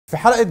في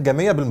حلقة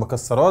جامية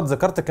بالمكسرات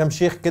ذكرت كام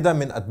شيخ كده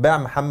من أتباع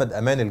محمد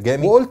أمان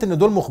الجامي، وقلت إن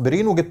دول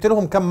مخبرين، وجبت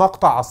لهم كام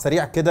مقطع على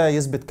السريع كده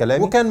يثبت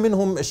كلامي، وكان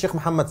منهم الشيخ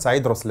محمد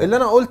سعيد رسلان اللي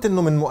أنا قلت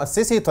إنه من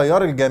مؤسسي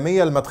تيار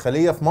الجامية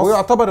المدخلية في مصر،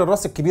 ويعتبر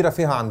الراس الكبيرة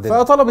فيها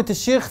عندنا. فطلبة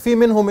الشيخ في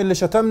منهم اللي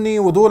شتمني،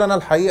 ودول أنا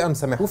الحقيقة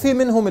مسامحهم، وفي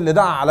منهم اللي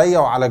دعا عليا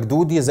وعلى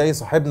جدودي زي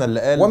صاحبنا اللي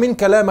قال: ومن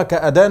كلامك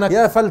أدانك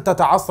يا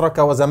فلتة عصرك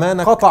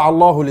وزمانك قطع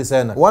الله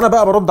لسانك. وأنا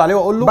بقى برد عليه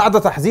وأقول له: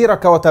 بعد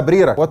تحذيرك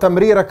وتبريرك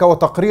وتمريرك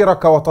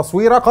وتقريرك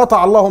وتصويرك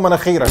قطع الله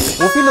مناخيرك.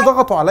 وفي اللي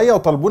ضغطوا عليا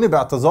وطلبوني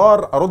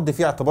باعتذار ارد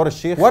فيه اعتبار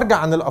الشيخ، وارجع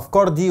عن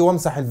الافكار دي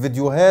وامسح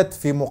الفيديوهات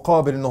في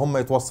مقابل ان هم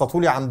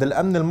يتوسطوا لي عند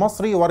الامن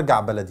المصري وارجع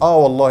بلدي.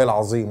 والله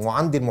العظيم،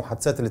 وعندي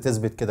المحادثات اللي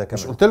تثبت كده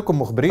كمان. مش قلت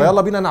لكم مخبرين؟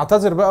 فيلا بينا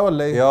نعتذر بقى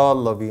ولا ايه؟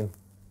 يلا بينا.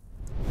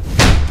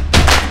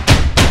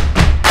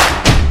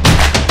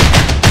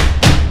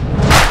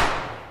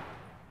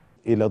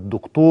 إلى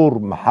الدكتور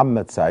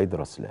محمد سعيد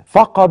رسلان: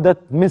 فقدت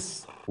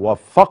مصر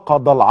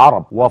وفقد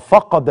العرب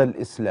وفقد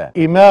الإسلام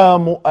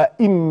إمام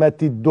أئمة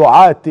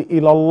الدعاة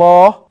إلى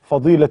الله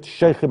فضيلة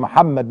الشيخ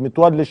محمد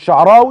متولي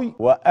الشعراوي،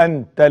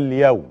 وأنت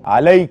اليوم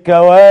عليك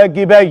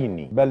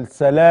واجبين بل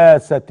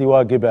 3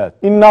 واجبات: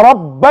 إن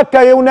ربك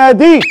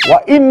يناديك،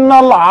 وإن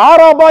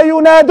العرب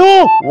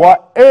ينادوك،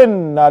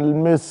 وإن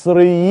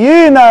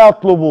المصريين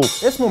يطلبوك.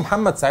 اسمه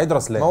محمد سعيد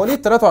رسلان،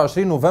 مواليد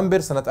 23 نوفمبر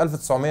سنة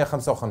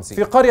 1955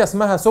 في قرية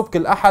اسمها سبك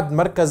الأحد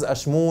مركز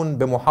أشمون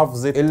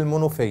بمحافظة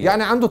المنوفية،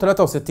 يعني عنده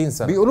 63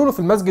 سنة. بيقولوا له في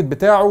المسجد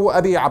بتاعه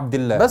أبي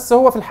عبدالله، بس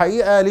هو في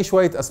الحقيقة ليه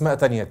شوية أسماء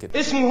تانية كده.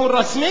 اسمه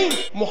الرسمي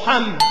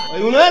محمد،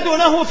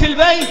 وينادونه في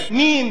البيت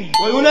ميمي،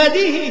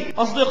 ويناديه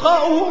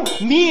أصدقاؤه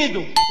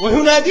ميدو،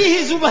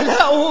 ويناديه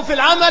زملاؤه في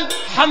العمل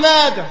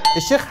حمادة.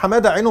 الشيخ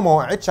حمادة عينه ما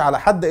وقعتش على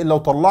حد إلا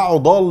وطلعه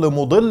ضال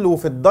مضل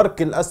وفي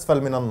الدرك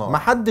الأسفل من النار.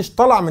 محدش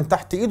طلع من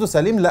تحت إيده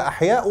سليم، لا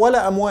أحياء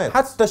ولا أموات.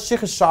 حتى الشيخ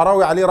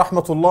الشعراوي عليه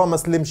رحمة الله ما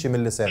سلمش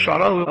من لسانه.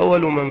 الشعراوي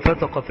أول من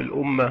فتق في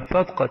الأمة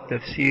فتق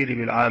التفسير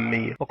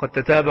بالعامية، وقد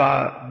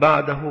تتابع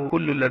بعده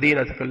كل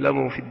الذين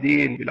تكلموا في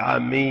الدين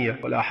بالعامية،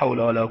 ولا حول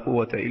ولا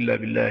قوة إلا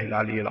بالله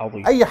العلي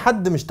العظيم. اي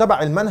حد مش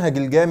تبع المنهج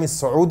الجامي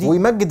السعودي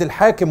ويمجد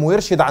الحاكم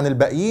ويرشد عن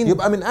الباقيين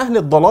يبقى من اهل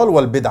الضلال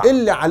والبدع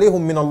اللي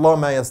عليهم من الله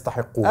ما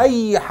يستحقون.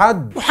 اي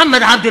حد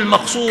محمد عبد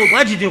المقصود،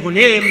 وجدي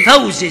غنيم،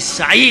 فوزي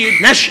السعيد،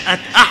 نشأة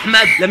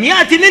احمد، لم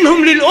يأتي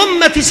منهم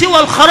للأمة سوى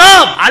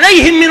الخراب،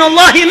 عليهم من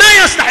الله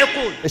ما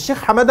يستحقون.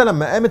 الشيخ حمادة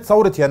لما قامت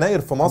ثورة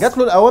يناير في مصر جات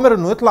له الاوامر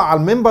انه يطلع على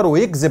المنبر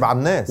ويكذب على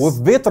الناس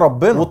وفي بيت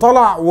ربنا،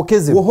 وطلع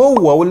وكذب،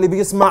 وهو واللي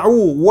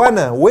بيسمعوه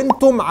وانا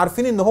وانتم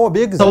عارفين ان هو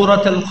بيكذب.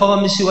 ثورة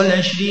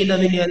 25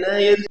 من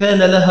يناير كان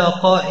لها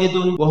قائد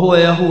وهو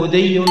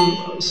يهودي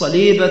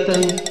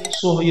صليبة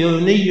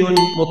صهيوني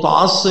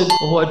متعصب،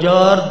 وهو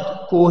جارد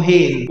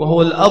كوهين،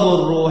 وهو الأب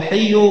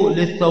الروحي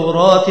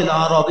للثورات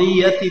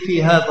العربية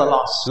في هذا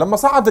العصر. لما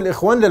صعد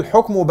الإخوان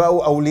للحكم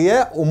وبقوا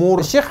أولياء أمور،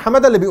 الشيخ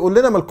حمادة اللي بيقول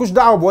لنا ملكوش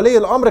دعوة بولي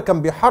الأمر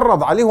كان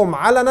بيحرض عليهم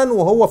علنا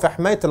وهو في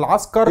حماية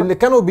العسكر اللي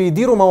كانوا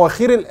بيديروا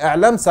مواخير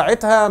الإعلام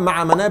ساعتها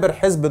مع منابر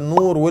حزب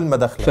النور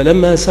والمداخلة.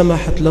 فلما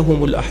سمحت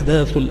لهم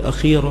الأحداث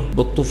الأخيرة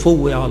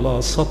بالطفو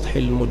على سطح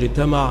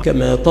المجتمع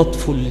كما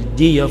تطفو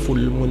الديف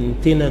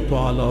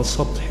المنتنة على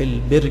سطح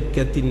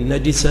البركة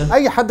النجسة،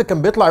 أي حد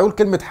كان بيطلع يقول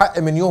كلمة حق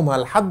من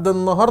يومها لحد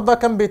النهارده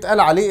كان بيتقال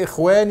عليه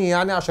إخواني،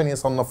 يعني عشان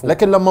يصنفوه.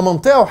 لكن لما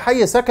منطقة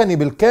وحي سكني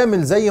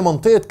بالكامل زي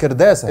منطقة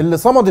كرداسة اللي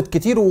صمدت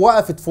كتير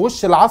ووقفت في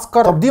وش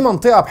العسكر، طب دي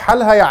منطقة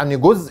بحالها، يعني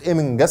جزء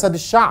من جسد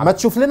الشعب. ما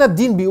تشوف لنا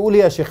الدين بيقول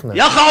ايه يا شيخنا؟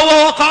 يقع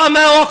ووقع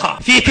ما وقع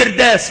في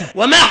كرداسة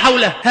وما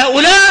حوله،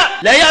 هؤلاء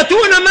لا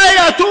يأتون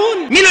ما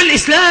يأتون من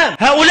الإسلام،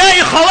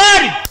 هؤلاء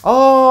خوارج.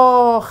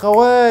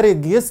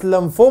 خوارج،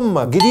 يسلم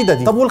فمك، جديدة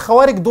دي. طب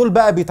والخوارج دول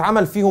بقى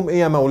بيتعمل فيهم ايه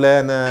يا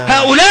مولانا؟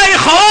 هؤلاء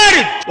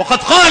خوارج، وقد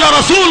قال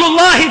رسول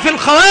الله في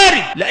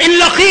الخوارج: لئن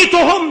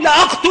لقيتهم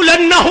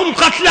لأقتلنهم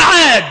قتل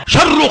عاد،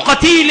 شر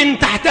قتيل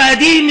تحت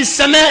أديم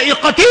السماء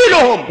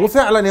قتيلهم.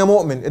 وفعلا يا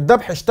مؤمن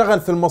الذبح اشتغل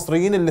في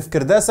المصريين اللي في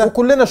كرداسة،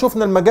 وكلنا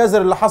شفنا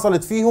المجازر اللي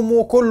حصلت فيهم،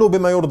 وكله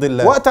بما يرضي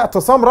الله. وقت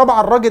اعتصام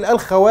رابعة الراجل قال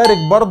خوارج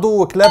برضه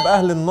وكلاب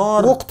اهل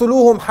النار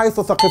واقتلوهم حيث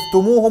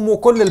ثقفتموهم،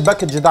 وكل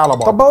الباكج ده على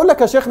بعض. طب بقول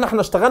لك يا شيخنا،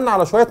 احنا اشتغلنا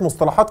على شوية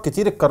مصطلحات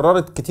كتير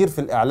اتكررت كتير في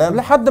الاعلام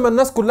لحد ما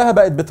الناس كلها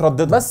بقت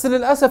بترددها، بس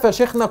للاسف يا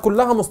شيخنا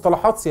كلها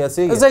مصطلحات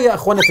سياسية زي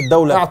اخوانة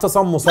الدولة،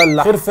 اعتصام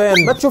مسلح،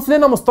 خرفان. ما تشوف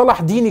لنا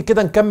مصطلح ديني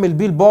كده نكمل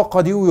بيه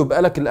الباقة دي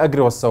ويبقى لك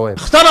الاجر والثواب.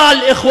 اخترع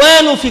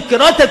الإخوان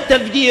فكرة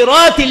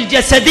التفجيرات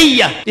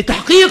الجسدية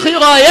لتحقيق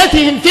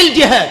غايتهم في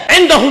الجهاد،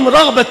 عندهم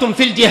رغبة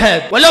في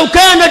الجهاد ولو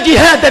كان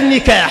جهاد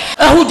النكاح،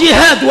 أهو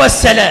جهاد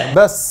والسلام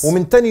بس.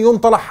 ومن تاني يوم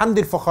طلع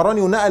حمدي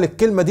الفخراني ونقل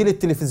الكلمة دي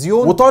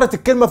للتلفزيون، وطارت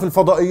الكلمة في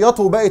الفضائيات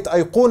وبقت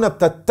أيقونة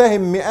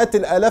بتتهم مئات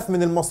الالاف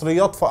من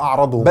المصريات في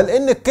اعراضهم، بل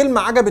ان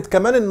الكلمه عجبت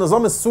كمان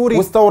النظام السوري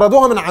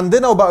واستوردوها من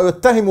عندنا وبقوا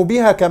يتهموا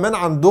بيها كمان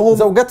عندهم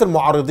زوجات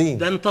المعارضين.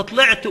 ده انت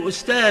طلعت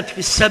استاذ في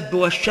السب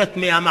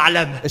والشتم يا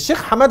معلمه.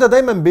 الشيخ حمادة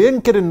دايما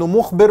بينكر انه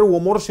مخبر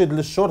ومرشد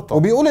للشرطه،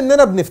 وبيقول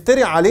اننا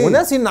بنفتري عليه،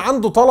 وناسي ان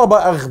عنده طلبه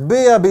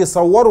اغبياء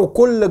بيصوروا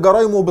كل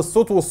جرايمه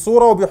بالصوت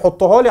والصوره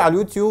وبيحطوها لي على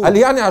اليوتيوب، قال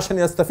يعني عشان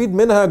يستفيد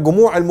منها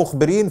جموع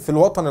المخبرين في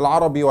الوطن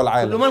العربي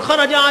والعالم. كل من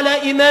خرج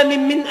على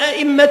إمام من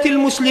أئمة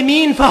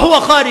المسلمين فهو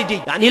خارجي.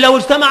 يعني لو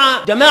اجتمع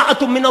جماعة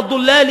من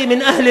الضلال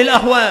من أهل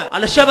الأهواء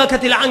على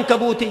الشبكة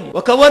العنكبوتية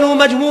وكونوا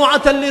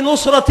مجموعة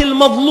لنصرة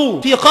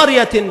المظلوم في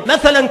قرية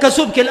مثلا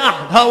كسبك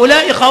الأحد،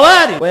 هؤلاء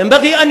خوارج،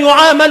 وينبغي أن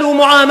يعاملوا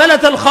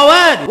معاملة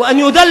الخوارج، وأن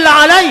يدل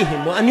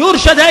عليهم، وأن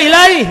يرشد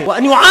إليهم،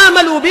 وأن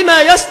يعاملوا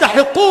بما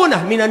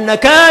يستحقونه من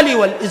النكال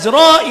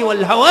والإزراء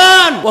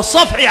والهوان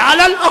والصفع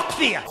على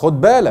الأقفية.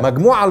 خد بالك،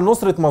 مجموعة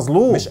لنصرة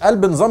مظلوم مش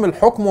قلب نظام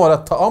الحكم ولا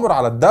التآمر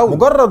على الدولة.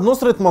 مجرد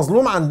نصرة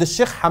مظلوم عند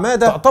الشيخ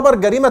حمادة تعتبر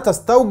جريمة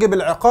تستوجب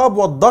العقاب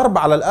والضرب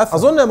على القفا.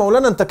 أظن يا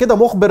مولانا أنت كده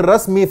مخبر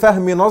رسمي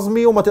فهمي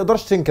نظمي وما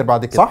تقدرش تنكر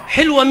بعد كده، صح؟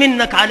 حلوة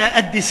منك على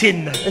قد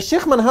سنك.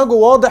 الشيخ منهجه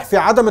واضح في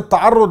عدم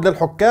التعرض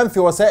للحكام في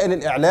وسائل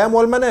الإعلام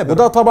والمنابر،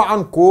 وده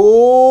طبعا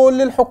كل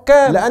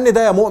الحكام، لأن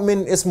ده يا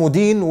مؤمن اسمه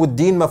دين،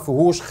 والدين ما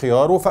فيهوش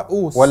خيار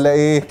وفقوس، ولا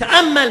إيه؟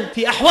 تأمل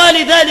في أحوال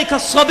ذلك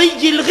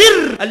الصبي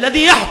الغر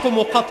الذي يحكم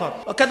قطر،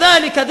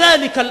 وكذلك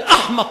ذلك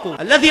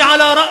الأحمق الذي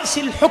على رأس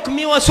الحكم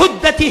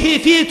وسدته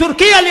في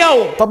تركيا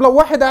اليوم. طب لو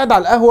واحد قاعد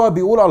على القهوة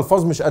بيقول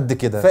ألفاظ مش قد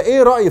كده،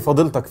 فإيه رأي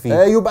فضيلتك فيه؟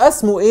 يبقى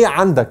اسمه إيه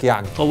عندك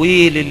يعني؟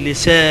 طويل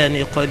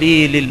اللسان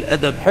قليل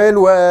الأدب.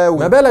 حلو قوي.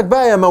 ما بالك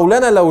بقى يا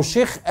مولانا لو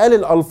الشيخ قال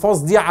الألفاظ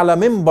دي على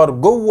منبر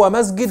جوه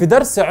مسجد في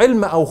درس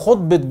علم أو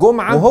خطبة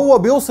جمعة، وهو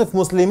بيوصف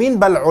مسلمين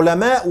بل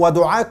علماء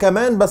ودعاة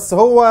كمان، بس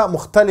هو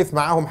مختلف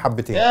معاهم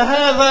حبتين. يا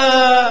هذا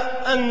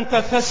أنت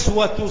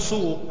فسوة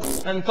سوق،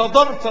 أنت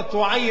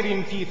ضرطة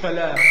عير في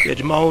فلاح،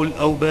 يجمع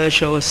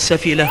الأوباش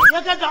والسفلة. يا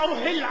جدع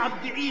روح العب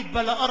بعيد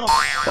بلا قرف.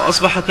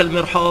 فأصبح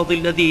كالمرحاض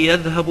الذي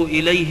يذهب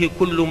إليه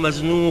كل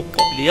مزنوق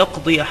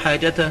ليقضي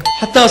حاجته،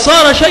 حتى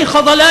صار شيخ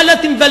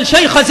ضلالة بل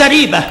شيخ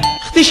زريبة.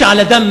 اختش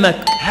على دمك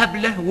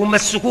هبلة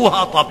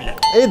ومسكوها طبلة.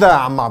 ايه ده يا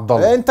عم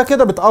عبدالله؟ انت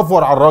كده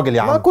بتأفور على الراجل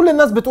يا عم. ما كل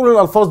الناس بتقول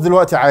الألفاظ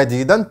دلوقتي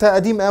عادي، ده انت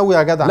قديم قوي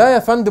يا جدع. لا يا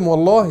فندم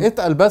والله،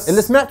 اتقل بس.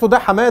 اللي سمعته ده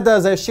حمادة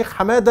زي الشيخ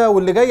حمادة،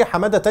 واللي جاي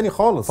حمادة تاني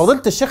خالص.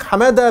 فضيلة الشيخ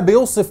حمادة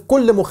بيوصف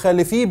كل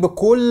مخالفيه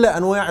بكل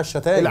انواع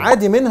الشتائم،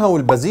 العادي منها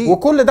والبذيء،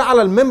 وكل ده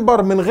على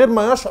المنبر من غير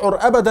ما يشعر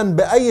ابدا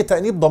باي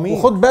تأنيب ضمير.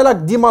 وخد بالك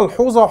دي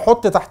ملحوظة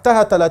حط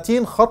تحتها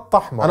 30 خط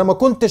احمر. انا ما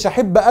كنتش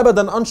احب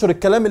ابدا انشر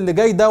الكلام اللي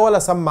جاي ده ولا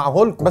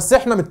اسمعه لكم، بس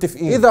احنا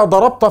متفقين اذا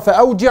ضربت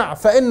فاوجع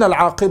فان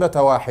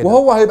العاقبة واحدة،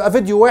 وهو هيبقى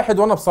فيديو واحد،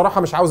 وانا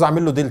بصراحة مش عاوز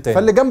اعمل له ديل تاني.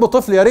 فاللي جنبه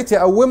طفل يا ريت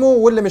يقومه،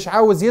 واللي مش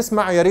عاوز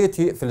يسمع يا ريت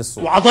يقفل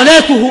الصوت.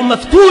 وعضلاته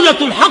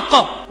مفتولة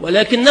حقا،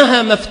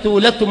 ولكنها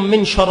مفتولة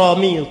من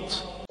شراميط.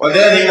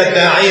 وذلك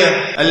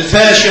الداعية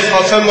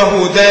الفاشخ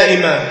فمه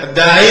دائما،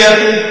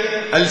 الداعية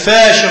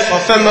الفاشخ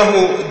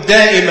فمه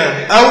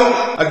دائما، أو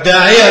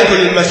الداعية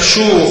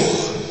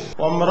المفشوخ.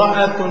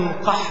 وامرأة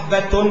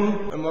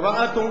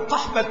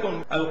قحبة،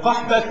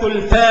 القحبة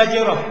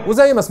الفاجرة.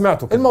 وزي ما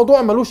سمعتوا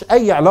الموضوع ملوش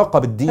أي علاقة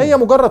بالدين، هي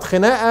مجرد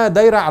خناقة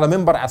دايرة على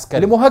منبر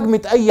عسكري لمهاجمة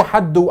أي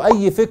حد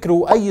وأي فكر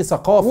وأي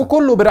ثقافة،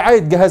 وكله برعاية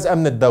جهاز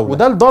أمن الدولة،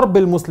 وده لضرب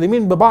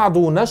المسلمين ببعض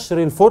ونشر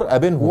الفرقة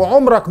بينهم.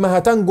 وعمرك ما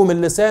هتنجو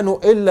من لسانه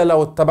إلا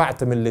لو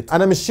اتبعت ملته.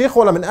 أنا مش شيخ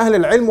ولا من أهل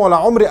العلم، ولا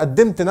عمري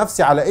قدمت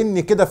نفسي على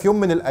إني كده في يوم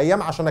من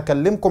الأيام عشان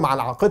أكلمكم عن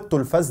عقيدته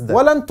الفاسدة،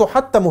 ولا أنتوا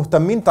حتى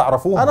مهتمين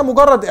تعرفوها. أنا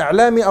مجرد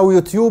إعلامي أو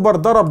يوتيوبر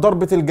ضرب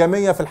ضربة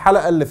الجميع في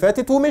الحلقة اللي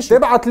فاتت ومش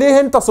تبعت ليه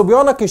انت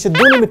صبيانك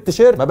يشدوني من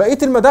التيشيرت؟ ما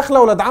بقيت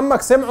المداخلة ولاد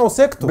عمك سمعوا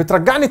وسكتوا،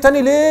 بترجعني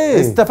تاني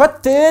ليه؟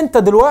 استفدت ايه انت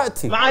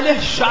دلوقتي؟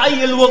 معلش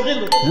عيل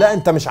وغلط. لا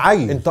انت مش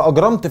عيل، انت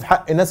اجرمت في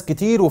حق ناس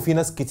كتير وفي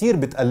ناس كتير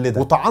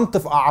بتقلدك، وطعنت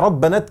في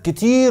اعراض بنات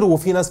كتير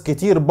وفي ناس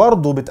كتير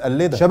برضه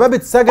بتقلدك، شباب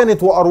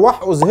اتسجنت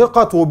وارواح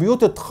ازهقت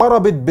وبيوت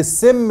اتخربت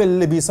بالسم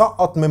اللي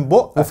بيسقط من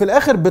بقك، وفي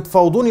الاخر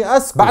بتفاوضوني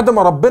اسكت بعد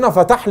ما ربنا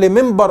فتح لي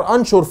منبر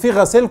انشر فيه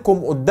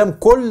غسيلكم قدام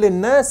كل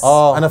الناس.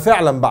 انا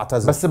فعلا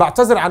بعتذر، بس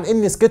بعتذر عن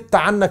اني سكت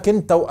عنك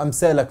انت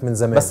وامثالك من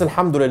زمان، بس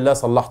الحمد لله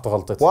صلحت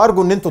غلطتي،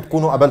 وارجو ان انتوا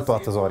تكونوا قبلتوا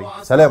اعتذاري.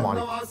 سلام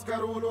عليكم.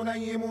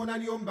 نيمونا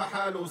اليوم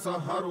بحاله،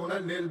 سهرونا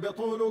الليل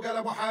بطوله،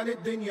 قلبوا حال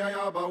الدنيا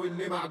يابا،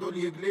 واللي معدول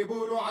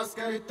يقلبوا له،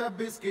 عسكري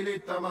التبس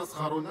كليتا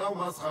مسخرونا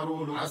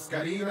ومسخروا له،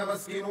 عسكرينا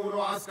مسكنوا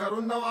له،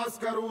 عسكرونا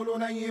وعسكروا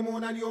له.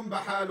 نيمونا اليوم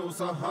بحاله،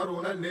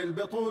 سهرونا الليل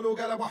بطوله،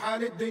 قلبوا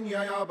حال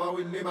الدنيا يابا،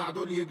 واللي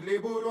معدول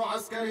يقلبوا له،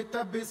 عسكري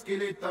التبس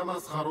كليتا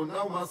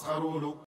مسخرونا ومسخروا له.